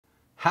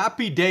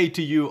Happy day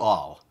to you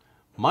all.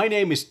 My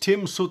name is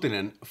Tim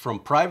Sutinen from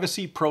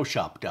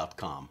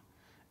PrivacyProShop.com,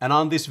 and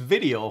on this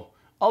video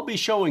I'll be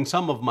showing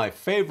some of my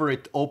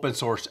favorite open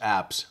source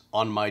apps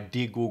on my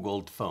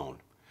de-googled phone.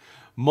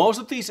 Most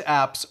of these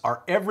apps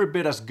are every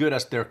bit as good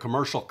as their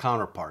commercial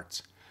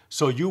counterparts,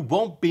 so you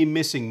won't be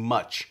missing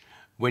much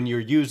when you're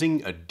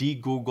using a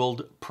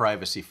de-googled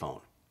privacy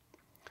phone.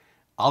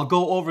 I'll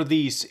go over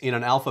these in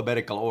an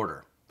alphabetical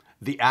order.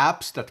 The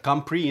apps that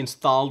come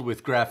pre-installed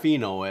with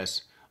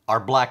GrapheneOS are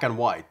black and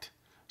white,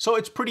 so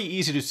it's pretty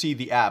easy to see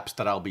the apps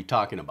that I'll be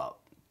talking about.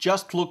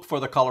 Just look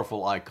for the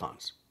colorful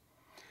icons.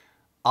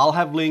 I'll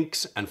have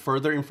links and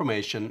further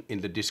information in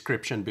the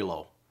description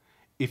below.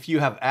 If you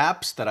have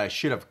apps that I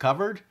should have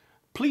covered,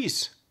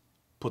 please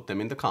put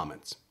them in the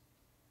comments.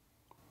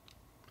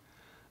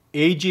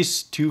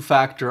 Aegis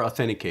two-factor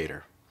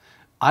authenticator.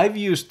 I've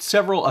used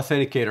several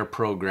authenticator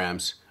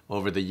programs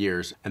over the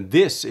years, and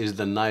this is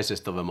the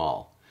nicest of them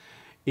all,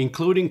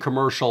 including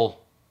commercial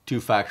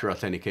two-factor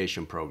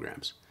authentication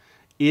programs.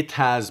 It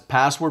has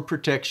password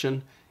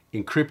protection,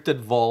 encrypted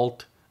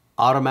vault,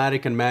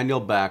 automatic and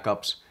manual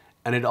backups,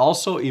 and it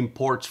also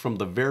imports from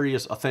the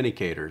various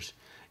authenticators,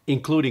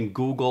 including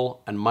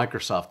Google and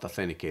Microsoft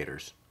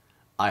authenticators.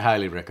 I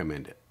highly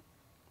recommend it.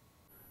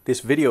 This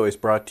video is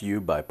brought to you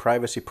by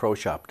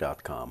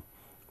PrivacyProShop.com,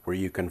 where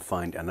you can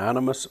find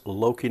anonymous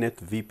Lokinet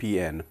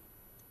VPN,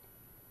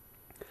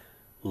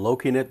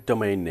 Lokinet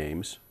domain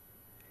names,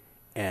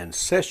 and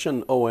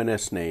session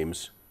ONS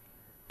names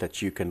that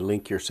you can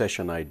link your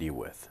session ID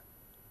with.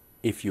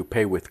 If you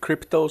pay with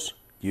cryptos,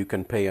 you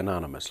can pay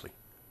anonymously.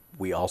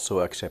 We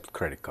also accept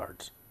credit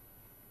cards.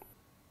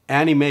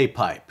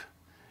 AnimePipe.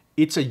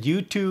 It's a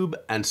YouTube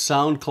and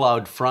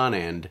SoundCloud front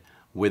end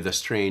with a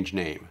strange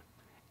name.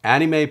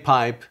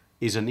 AnimePipe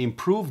is an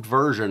improved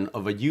version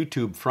of a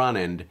YouTube front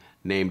end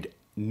named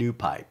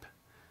NewPipe.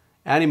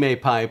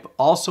 AnimePipe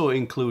also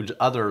includes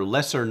other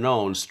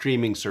lesser-known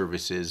streaming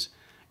services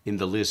in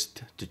the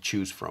list to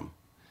choose from.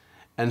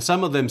 And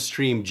some of them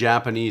stream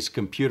Japanese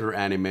computer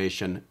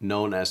animation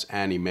known as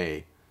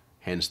anime,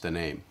 hence the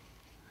name.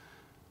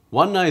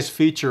 One nice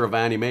feature of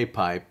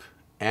AnimePipe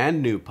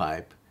and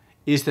NewPipe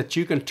is that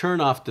you can turn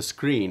off the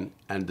screen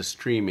and the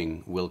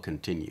streaming will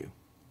continue.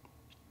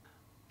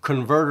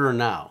 Converter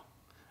Now.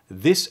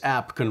 This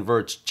app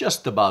converts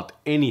just about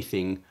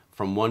anything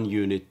from one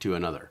unit to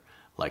another,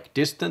 like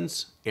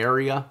distance,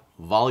 area,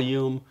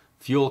 volume,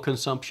 fuel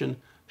consumption,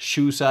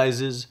 shoe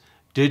sizes,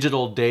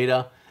 digital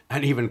data,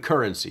 and even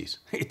currencies.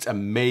 It's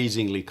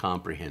amazingly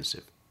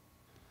comprehensive.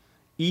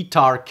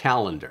 Etar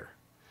Calendar.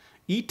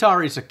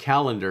 Etar is a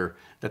calendar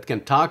that can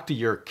talk to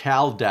your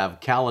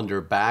CalDAV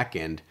calendar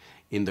backend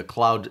in a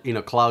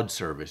cloud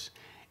service,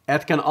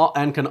 and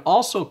can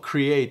also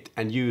create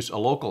and use a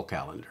local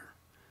calendar.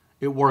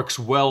 It works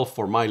well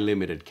for my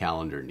limited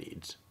calendar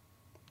needs.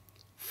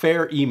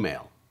 Fair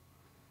Email.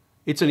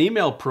 It's an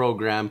email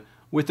program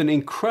with an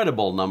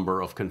incredible number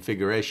of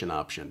configuration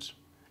options.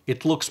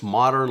 It looks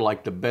modern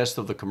like the best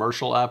of the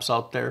commercial apps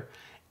out there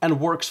and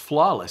works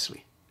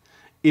flawlessly.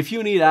 If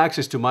you need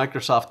access to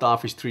Microsoft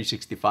Office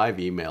 365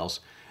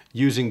 emails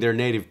using their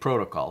native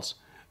protocols,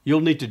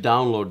 you'll need to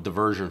download the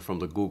version from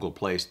the Google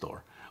Play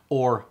Store.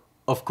 Or,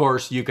 of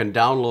course, you can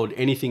download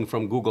anything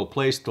from Google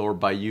Play Store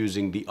by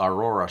using the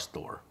Aurora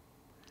Store.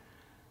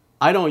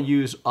 I don't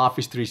use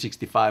Office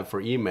 365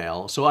 for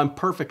email, so I'm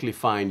perfectly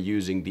fine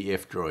using the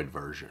F-Droid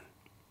version.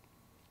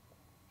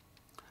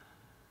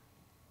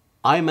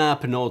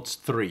 IMAP Notes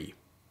 3.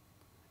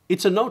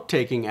 It's a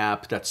note-taking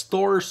app that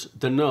stores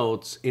the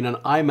notes in an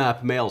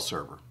IMAP mail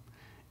server.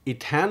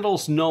 It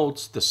handles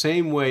notes the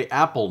same way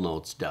Apple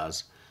Notes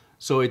does,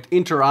 so it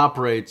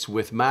interoperates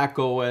with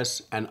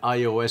macOS and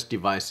iOS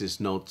devices'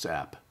 Notes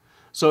app.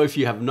 So if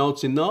you have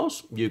notes in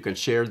those, you can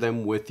share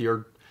them with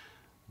your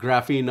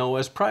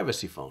GrapheneOS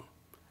privacy phone.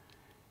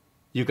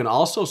 You can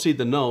also see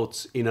the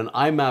notes in an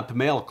IMAP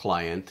mail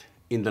client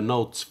in the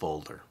Notes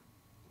folder.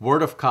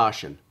 Word of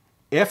caution.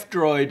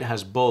 F-Droid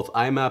has both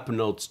IMAP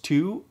Notes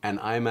 2 and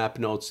IMAP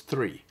Notes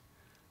 3.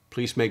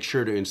 Please make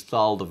sure to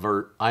install the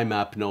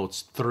IMAP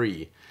Notes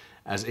 3,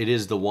 as it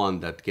is the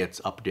one that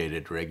gets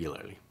updated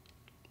regularly.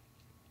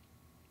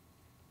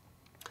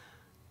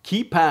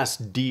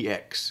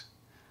 KeePassDX.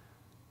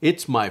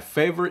 It's my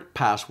favorite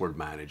password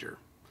manager.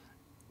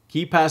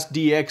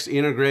 KeePassDX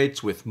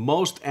integrates with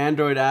most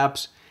Android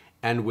apps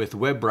and with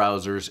web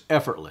browsers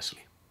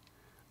effortlessly.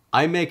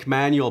 I make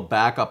manual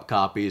backup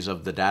copies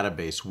of the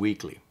database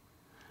weekly.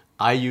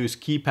 I use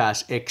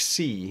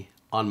KeePassXC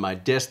on my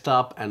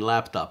desktop and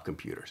laptop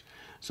computers.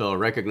 So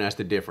recognize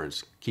the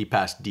difference.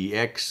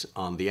 KeePassDX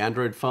on the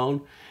Android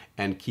phone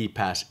and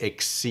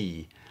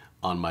KeePassXC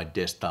on my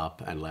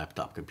desktop and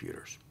laptop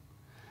computers.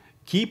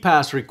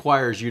 KeePass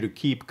requires you to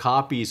keep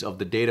copies of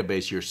the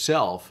database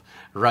yourself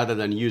rather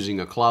than using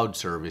a cloud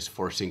service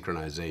for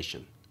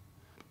synchronization.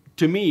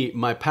 To me,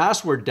 my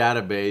password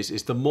database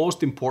is the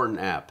most important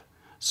app,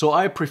 so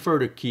I prefer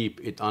to keep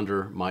it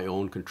under my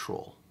own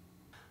control.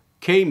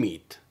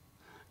 kMeet.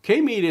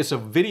 kMeet is a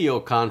video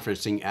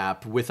conferencing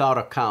app without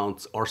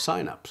accounts or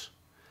signups.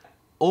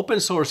 open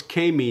source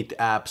kMeet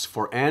apps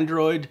for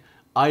Android,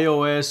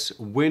 iOS,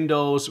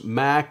 Windows,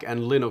 Mac,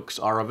 and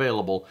Linux are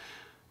available,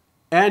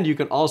 and you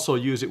can also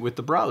use it with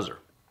the browser.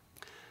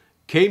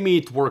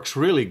 kMeet works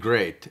really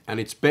great, and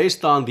it's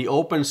based on the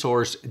open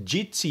source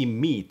Jitsi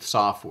Meet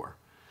software.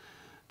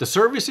 The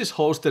service is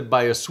hosted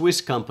by a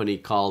Swiss company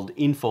called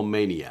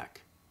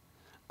Infomaniac.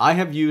 I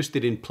have used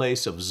it in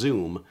place of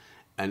Zoom,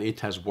 and it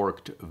has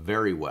worked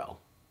very well.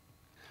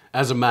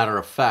 As a matter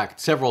of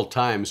fact, several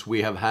times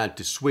we have had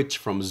to switch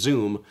from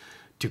Zoom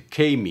to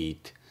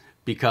kMeet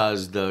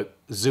because the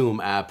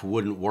Zoom app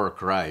wouldn't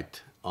work right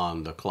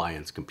on the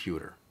client's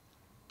computer.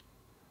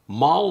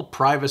 Mull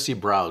Privacy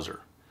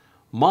Browser.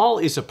 Mull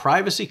is a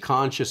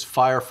privacy-conscious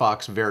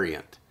Firefox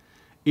variant.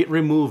 It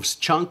removes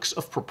chunks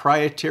of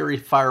proprietary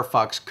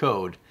Firefox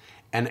code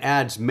and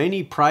adds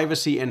many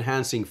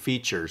privacy-enhancing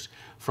features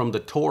from the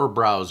Tor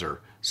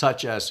browser,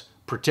 such as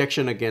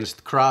protection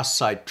against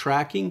cross-site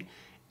tracking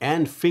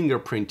and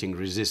fingerprinting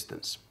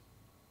resistance.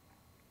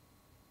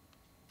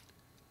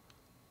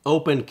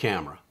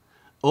 OpenCamera.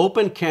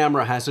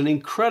 OpenCamera has an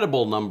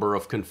incredible number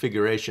of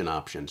configuration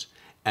options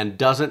and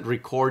doesn't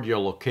record your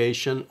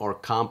location or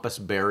compass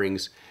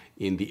bearings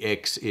in the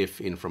EXIF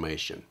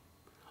information.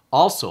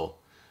 Also,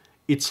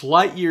 it's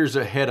light years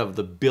ahead of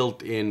the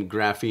built-in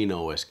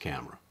GrapheneOS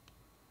camera.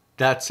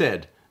 That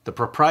said, the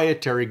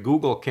proprietary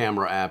Google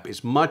Camera app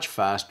is much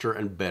faster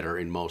and better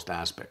in most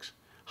aspects.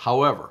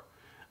 However,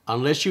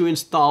 unless you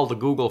install the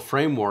Google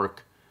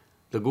framework,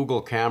 the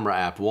Google Camera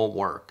app won't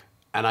work.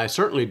 And I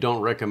certainly don't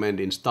recommend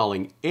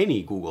installing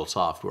any Google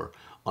software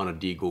on a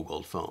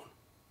de-Googled phone.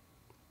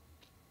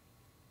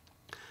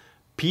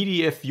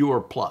 PDF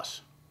Viewer Plus.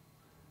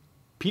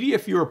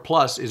 PDF Viewer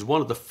Plus is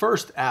one of the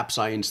first apps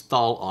I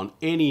install on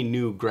any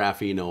new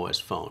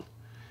GrapheneOS phone.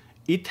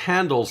 It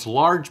handles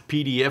large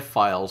PDF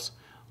files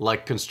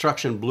like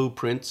construction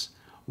blueprints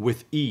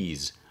with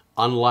ease,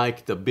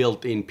 unlike the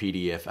built-in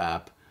PDF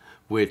app,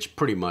 which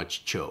pretty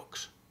much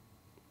chokes.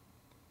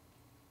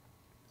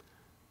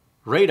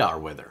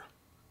 RadarWeather.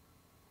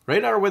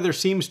 RadarWeather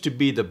seems to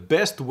be the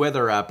best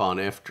weather app on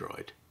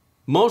F-Droid,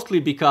 mostly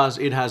because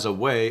it has a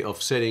way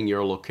of setting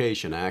your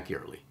location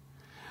accurately.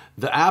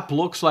 The app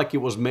looks like it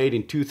was made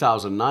in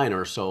 2009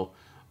 or so,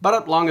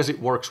 but as long as it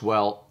works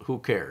well, who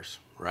cares,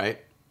 right?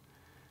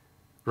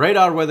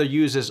 RadarWeather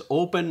uses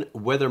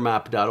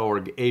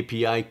OpenWeatherMap.org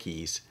API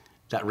keys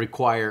that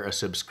require a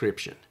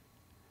subscription.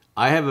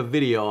 I have a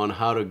video on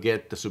how to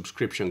get the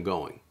subscription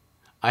going.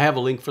 I have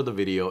a link for the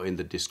video in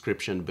the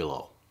description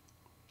below.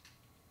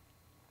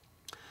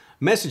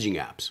 Messaging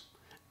apps.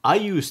 I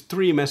use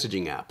 3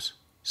 messaging apps: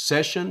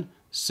 Session,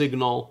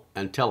 Signal,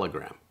 and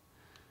Telegram.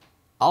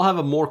 I'll have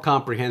a more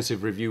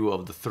comprehensive review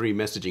of the 3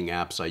 messaging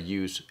apps I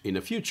use in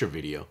a future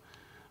video,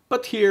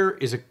 but here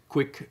is a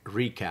quick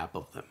recap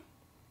of them.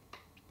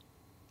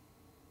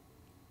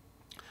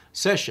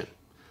 Session.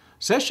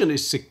 Session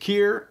is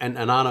secure and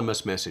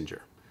anonymous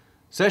messenger.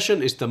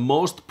 Session is the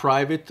most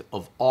private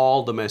of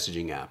all the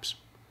messaging apps.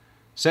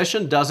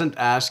 Session doesn't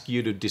ask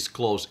you to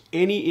disclose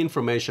any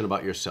information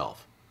about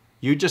yourself.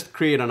 You just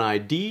create an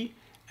ID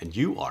and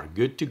you are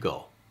good to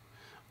go.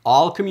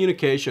 All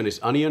communication is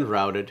onion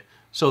routed,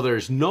 so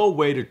there's no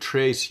way to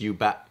trace you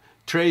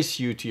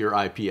to your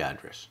IP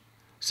address.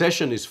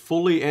 Session is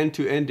fully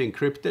end-to-end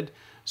encrypted,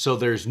 so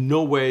there's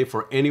no way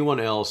for anyone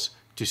else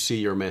to see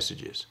your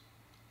messages.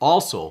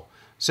 Also,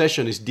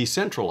 Session is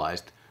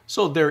decentralized,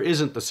 so there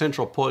isn't a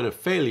central point of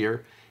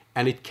failure,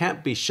 and it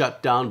can't be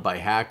shut down by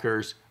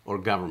hackers or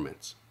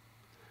governments.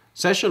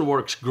 Session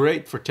works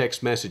great for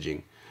text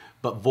messaging,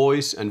 but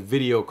voice and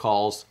video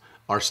calls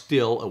are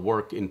still a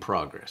work in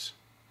progress.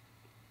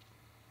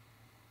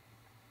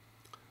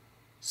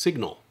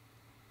 Signal.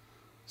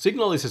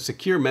 Signal is a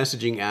secure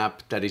messaging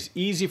app that is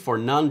easy for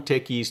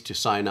non-techies to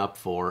sign up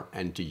for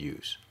and to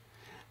use.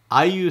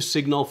 I use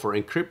Signal for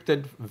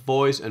encrypted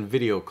voice and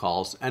video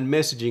calls and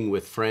messaging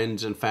with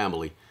friends and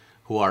family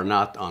who are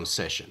not on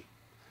Session.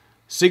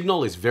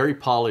 Signal is a very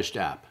polished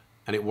app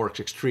and it works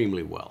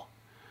extremely well.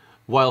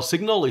 While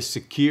Signal is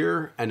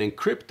secure and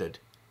encrypted,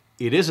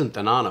 it isn't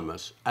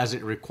anonymous as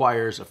it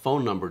requires a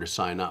phone number to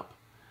sign up.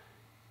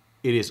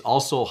 It is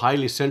also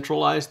highly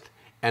centralized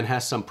and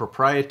has some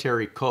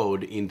proprietary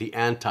code in the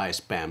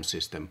anti-spam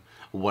system,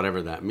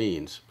 whatever that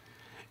means.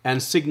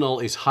 And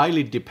Signal is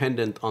highly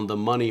dependent on the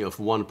money of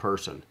one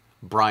person,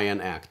 Brian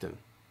Acton.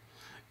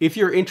 If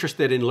you're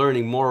interested in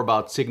learning more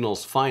about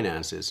Signal's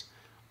finances,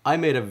 I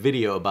made a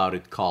video about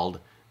it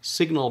called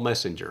Signal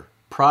Messenger,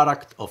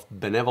 Product of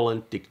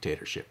Benevolent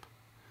Dictatorship.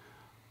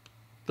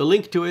 The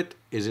link to it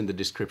is in the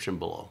description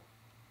below.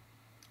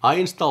 I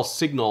install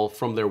Signal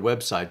from their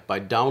website by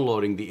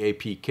downloading the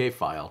APK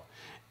file,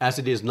 as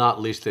it is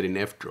not listed in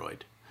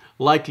F-Droid,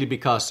 likely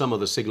because some of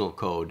the Signal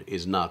code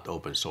is not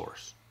open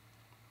source.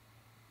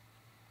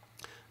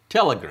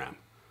 Telegram.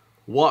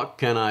 What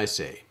can I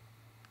say?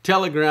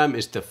 Telegram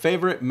is the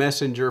favorite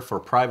messenger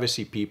for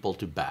privacy people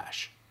to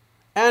bash.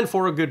 And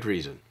for a good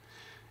reason.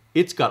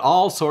 It's got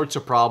all sorts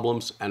of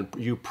problems, and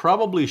you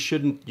probably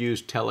shouldn't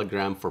use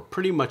Telegram for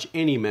pretty much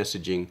any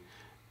messaging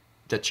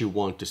that you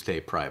want to stay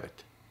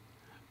private.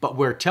 But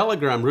where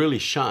Telegram really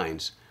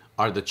shines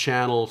are the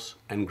channels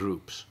and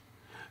groups.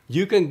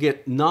 You can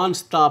get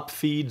non-stop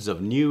feeds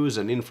of news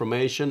and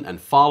information and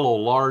follow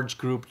large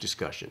group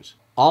discussions.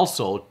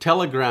 Also,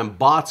 Telegram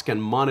bots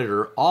can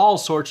monitor all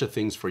sorts of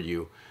things for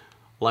you,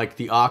 like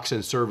the aux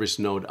and service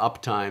node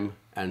uptime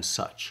and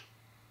such.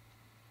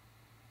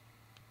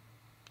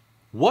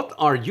 What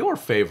are your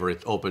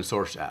favorite open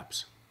source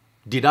apps?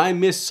 Did I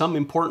miss some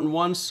important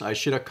ones I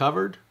should have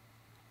covered?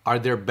 Are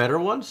there better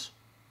ones?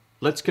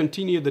 Let's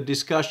continue the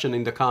discussion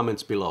in the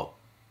comments below.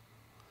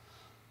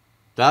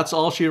 That's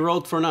all she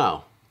wrote for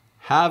now.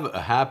 Have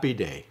a happy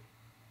day.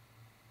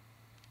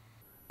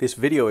 This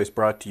video is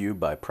brought to you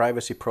by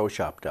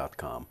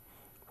PrivacyProShop.com,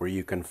 where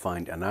you can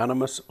find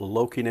anonymous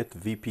Lokinet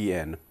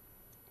VPN,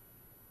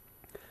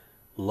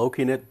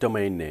 Lokinet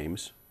domain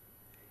names,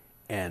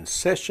 and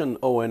session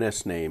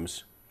ONS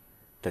names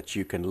that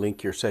you can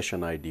link your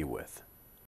session ID with.